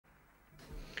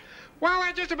Well,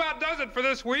 that just about does it for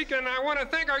this week, and I want to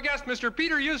thank our guest, Mr.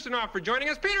 Peter Ustinov, for joining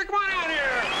us. Peter, come on out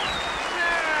here!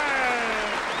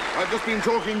 Yeah. I've just been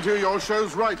talking to your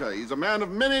show's writer. He's a man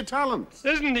of many talents.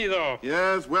 Isn't he, though?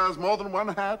 Yes, wears more than one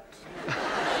hat.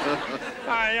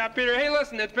 Hi, Peter. Hey,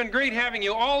 listen, it's been great having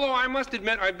you, although I must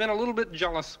admit I've been a little bit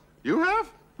jealous. You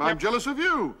have? I'm Yep. jealous of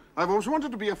you. I've always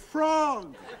wanted to be a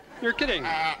frog. You're kidding.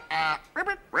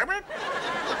 Ribbit, ribbit.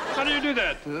 How do you do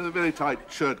that? A very tight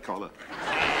shirt collar.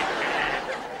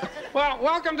 Well,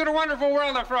 welcome to the wonderful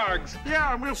world of frogs.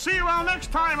 Yeah, and we'll see you all next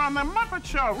time on the Muppet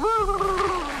Show.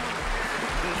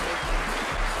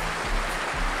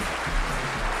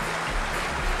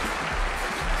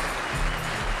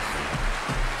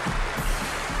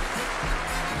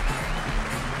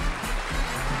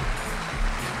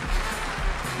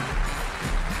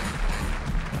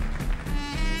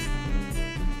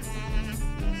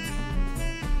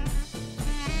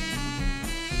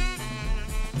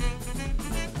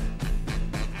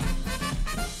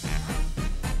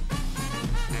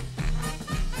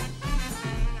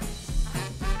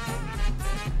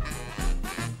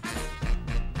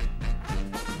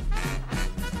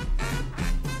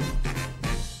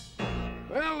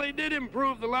 Well, they did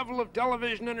improve the level of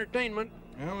television entertainment.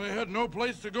 Well, they had no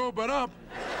place to go but up.